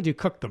raw or do you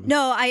cook them?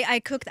 No,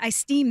 I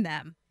steam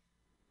them.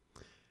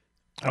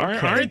 Okay.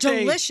 They're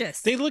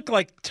delicious. They look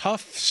like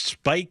tough,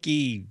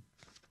 spiky.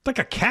 Like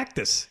a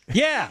cactus.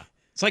 Yeah.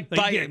 It's like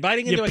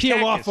biting into a cactus. You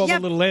peel off all the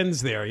little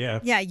ends there, yeah.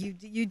 Yeah,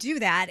 you do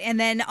that. And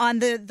then on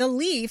the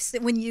leaves,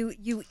 when you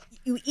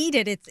eat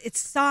it, it's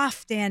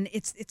soft and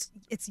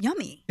it's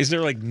yummy. Is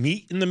there like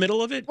meat in the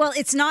middle of it? Well,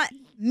 it's not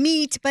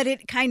meat, but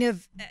it kind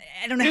of,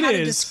 I don't know how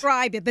to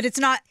describe it, but it's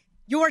not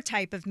your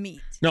type of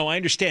meat. No, I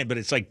understand, but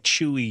it's like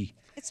chewy.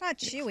 It's not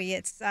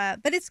chewy.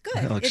 But it's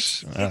good.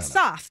 Looks, it's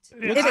soft.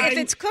 If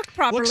it's cooked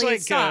properly,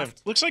 it's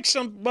soft. Looks like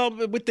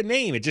with the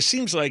name, it just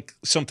seems like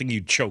something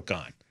you'd choke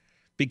on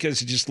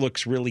because it just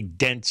looks really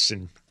dense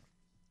and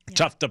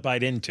tough to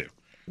bite into.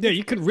 Yeah,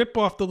 you can rip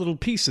off the little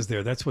pieces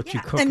there. That's what you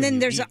cook. And then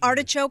there's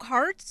artichoke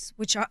hearts,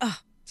 which are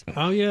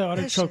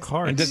artichoke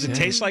hearts. And does it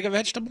taste like a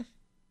vegetable?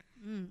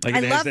 Like I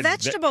love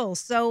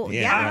vegetables, so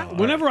yeah.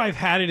 Whenever I've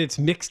had it, it's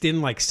mixed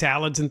in like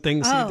salads and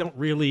things. So you don't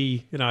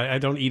really, I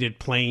don't eat it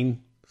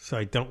plain, so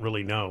I don't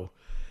really know.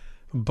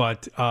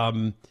 But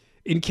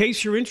in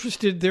case you're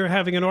interested, they're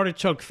having an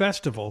artichoke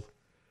festival,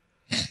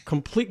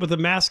 complete with a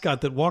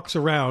mascot that walks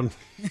around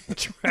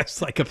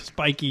dressed like a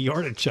spiky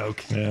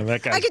artichoke. Yeah,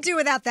 that guy. I could do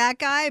without that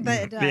guy,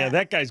 but yeah,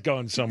 that guy's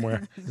going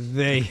somewhere.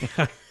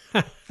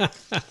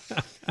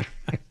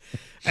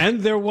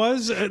 And there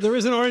is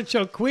an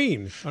artichoke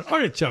queen. An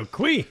artichoke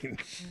queen.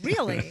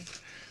 Really?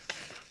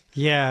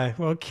 Yeah.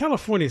 Well,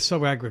 California is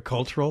so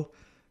agricultural,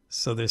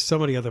 so there's so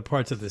many other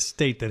parts of the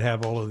state that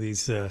have all of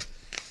these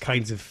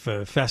kinds of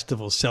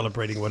festivals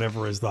celebrating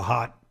whatever is the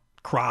hot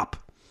crop.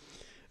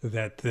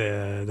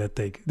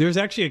 There's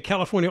actually a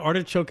California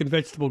Artichoke and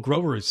Vegetable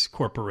Growers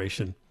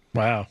Corporation.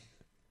 Wow.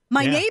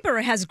 My neighbor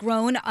has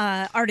grown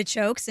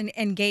artichokes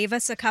and gave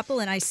us a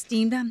couple, and I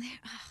steamed them.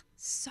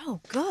 So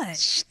good.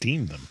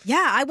 Steam them.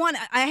 Yeah,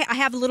 I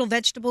have a little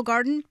vegetable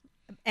garden,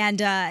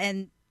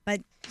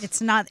 but it's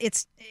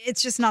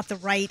just not the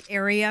right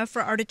area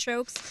for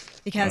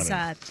artichokes because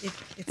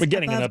it's we're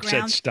getting an upset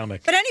ground.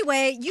 stomach. But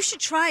anyway, you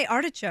should try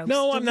artichokes.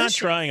 No, I'm not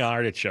trying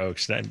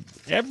artichokes.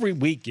 Every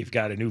week you've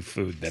got a new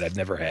food that I've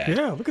never had.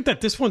 Yeah, look at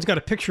that. This one's got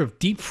a picture of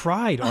deep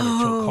fried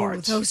artichoke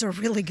hearts. Those are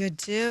really good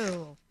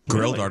too.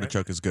 Grilled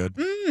artichoke is good.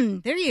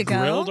 There you go.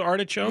 Grilled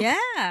artichoke?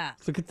 Yeah.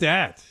 Look at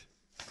that.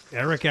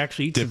 Eric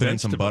actually eats Dip it in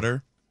some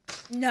butter?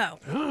 No.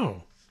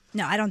 Oh.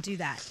 No, I don't do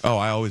that. Oh,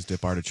 I always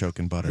dip artichoke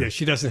in butter. Yeah,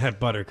 she doesn't have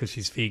butter because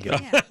she's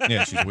vegan.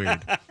 Yeah, she's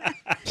weird.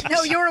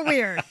 No, you're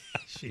weird.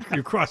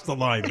 You crossed the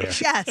line there.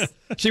 Yes.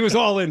 She was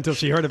all in until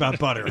she heard about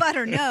butter.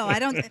 Butter, no, I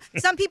don't.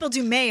 Some people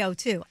do mayo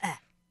too.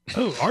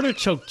 Oh,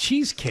 artichoke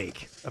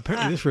cheesecake.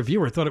 Apparently this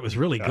reviewer thought it was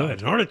really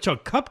good. An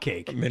artichoke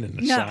cupcake. I'm in an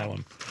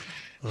asylum.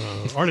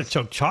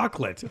 Artichoke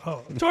chocolate.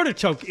 Oh, it's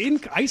artichoke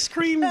ice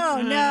cream?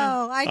 Oh,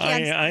 no, I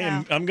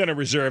can't. I'm going to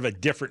reserve a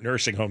different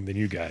nursing home than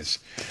you guys.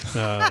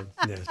 Yeah.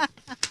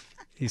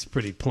 He's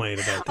pretty plain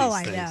about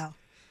these things. I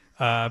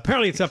know.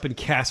 Apparently it's up in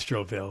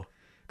Castroville.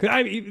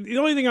 The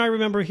only thing I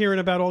remember hearing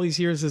about all these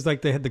years is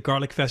like they had the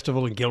Garlic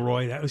Festival in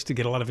Gilroy. That used to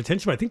get a lot of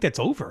attention, but I think that's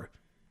over.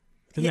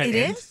 It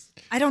is?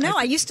 I don't know.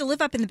 I used to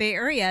live up in the Bay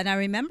Area, and I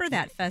remember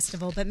that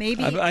festival, but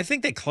maybe... I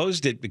think they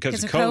closed it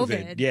because of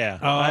COVID. Yeah.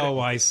 Oh,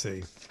 I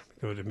see.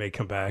 It may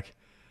come back.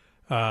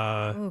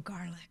 Garlic.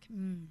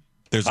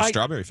 There's a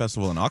strawberry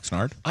festival in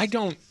Oxnard. I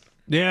don't...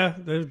 Yeah,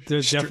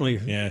 there's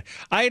definitely... Yeah.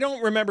 I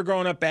don't remember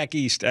growing up back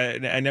east.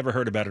 I never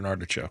heard about an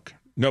artichoke.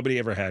 Nobody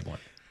ever had one.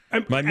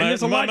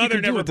 There's a lot you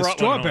can do with the brought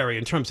strawberry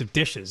in terms of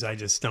dishes. I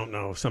just don't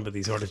know some of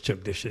these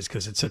artichoke dishes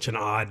because it's such an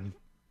odd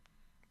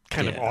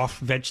kind of off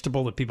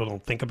vegetable that people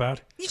don't think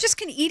about. You just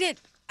can eat it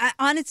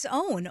on its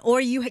own, or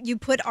you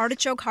put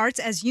artichoke hearts,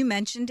 as you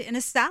mentioned, in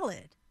a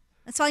salad.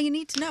 That's all you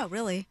need to know,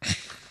 really.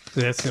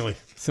 That's the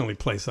only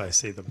place I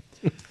see them.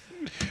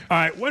 All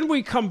right, when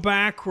we come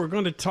back, we're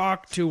going to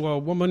talk to a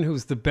woman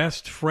who's the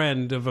best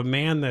friend of a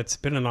man that's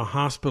been in a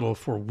hospital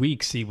for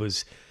weeks. He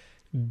was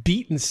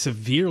beaten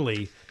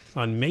severely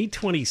on May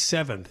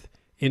 27th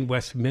in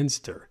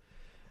Westminster.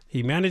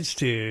 He managed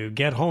to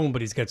get home,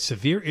 but he's got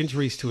severe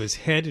injuries to his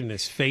head and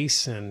his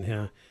face,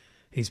 and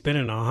he's been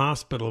in a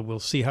hospital. We'll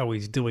see how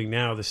he's doing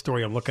now. The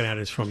story I'm looking at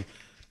is from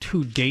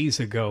 2 days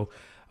ago.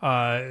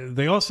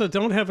 They also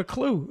don't have a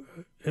clue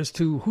as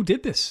to who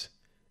did this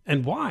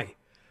and why.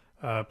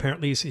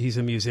 Apparently, he's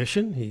a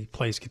musician. He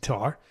plays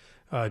guitar.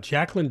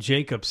 Jacqueline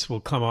Jacobs will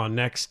come on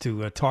next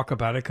to talk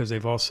about it because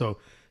they've also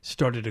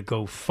started a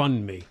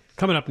GoFundMe.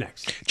 Coming up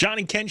next. John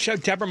and Ken Show.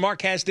 Deborah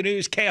Mark has the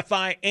news.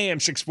 KFI AM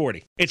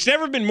 640. It's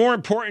never been more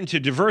important to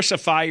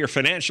diversify your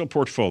financial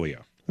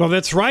portfolio. Well,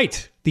 that's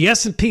right. The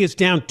S&P is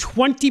down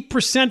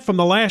 20% from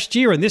the last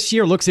year, and this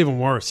year looks even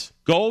worse.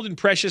 Gold and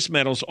precious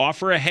metals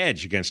offer a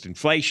hedge against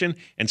inflation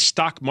and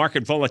stock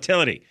market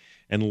volatility.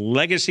 And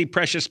Legacy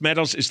Precious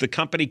Metals is the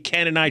company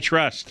Ken and I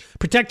trust.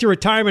 Protect your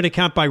retirement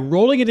account by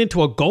rolling it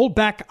into a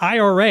gold-backed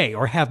IRA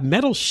or have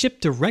metals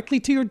shipped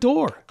directly to your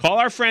door. Call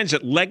our friends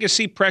at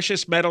Legacy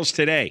Precious Metals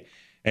today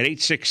at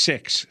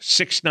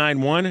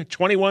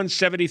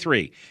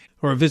 866-691-2173.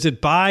 Or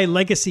visit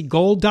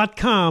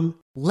buylegacygold.com.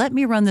 Let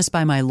me run this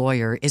by my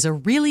lawyer is a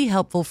really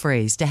helpful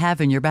phrase to have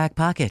in your back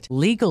pocket.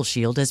 Legal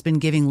Shield has been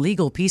giving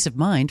legal peace of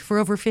mind for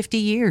over 50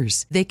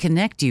 years. They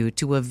connect you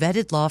to a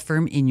vetted law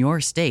firm in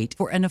your state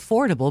for an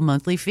affordable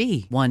monthly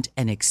fee. Want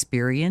an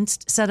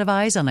experienced set of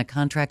eyes on a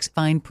contract's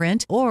fine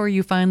print? Or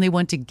you finally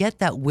want to get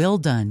that will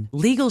done?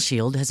 Legal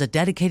Shield has a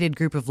dedicated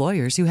group of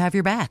lawyers who have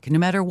your back, no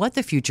matter what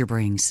the future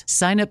brings.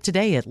 Sign up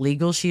today at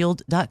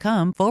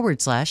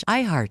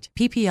LegalShield.com/iHeart.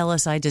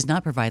 PPLSI does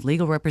not provide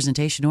legal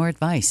representation or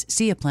advice.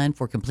 See a plan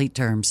for complete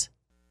terms.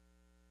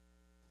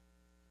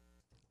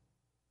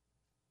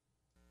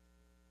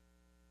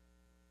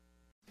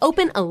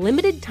 Open a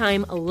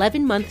limited-time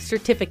 11-month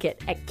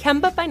certificate at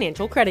Kemba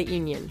Financial Credit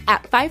Union.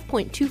 At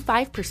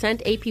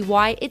 5.25%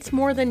 APY, it's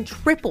more than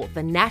triple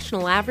the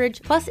national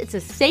average, plus it's a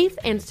safe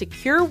and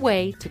secure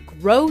way to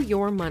grow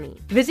your money.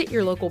 Visit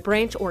your local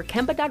branch or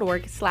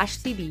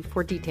kemba.org/cb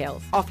for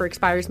details. Offer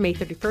expires May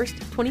 31st,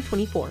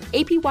 2024.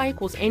 APY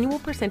equals annual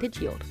percentage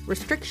yield.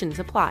 Restrictions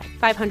apply.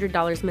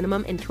 $500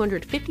 minimum and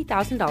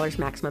 $250,000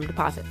 maximum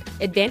deposit.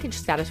 Advantage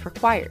status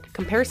required.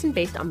 Comparison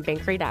based on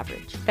bank rate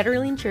average.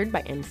 Federally insured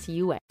by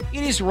NCUA.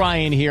 It is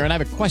Ryan here, and I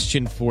have a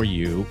question for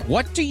you.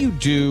 What do you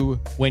do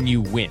when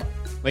you win?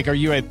 Like, are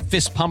you a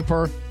fist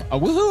pumper, a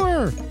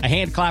woo-hooer, a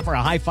hand clapper,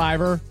 a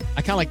high-fiver?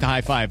 I kind of like the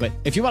high-five, but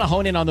if you want to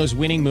hone in on those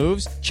winning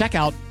moves, check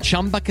out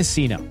Chumba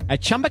Casino.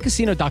 At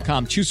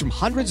ChumbaCasino.com, choose from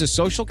hundreds of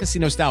social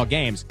casino-style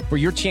games for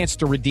your chance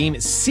to redeem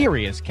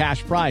serious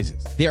cash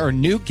prizes. There are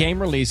new game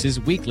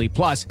releases weekly,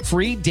 plus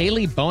free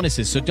daily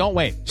bonuses, so don't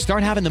wait.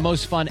 Start having the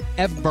most fun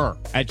ever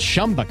at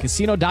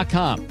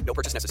ChumbaCasino.com. No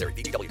purchase necessary.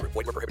 VGW Group.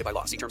 Void where prohibited by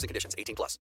law. See terms and conditions. 18+.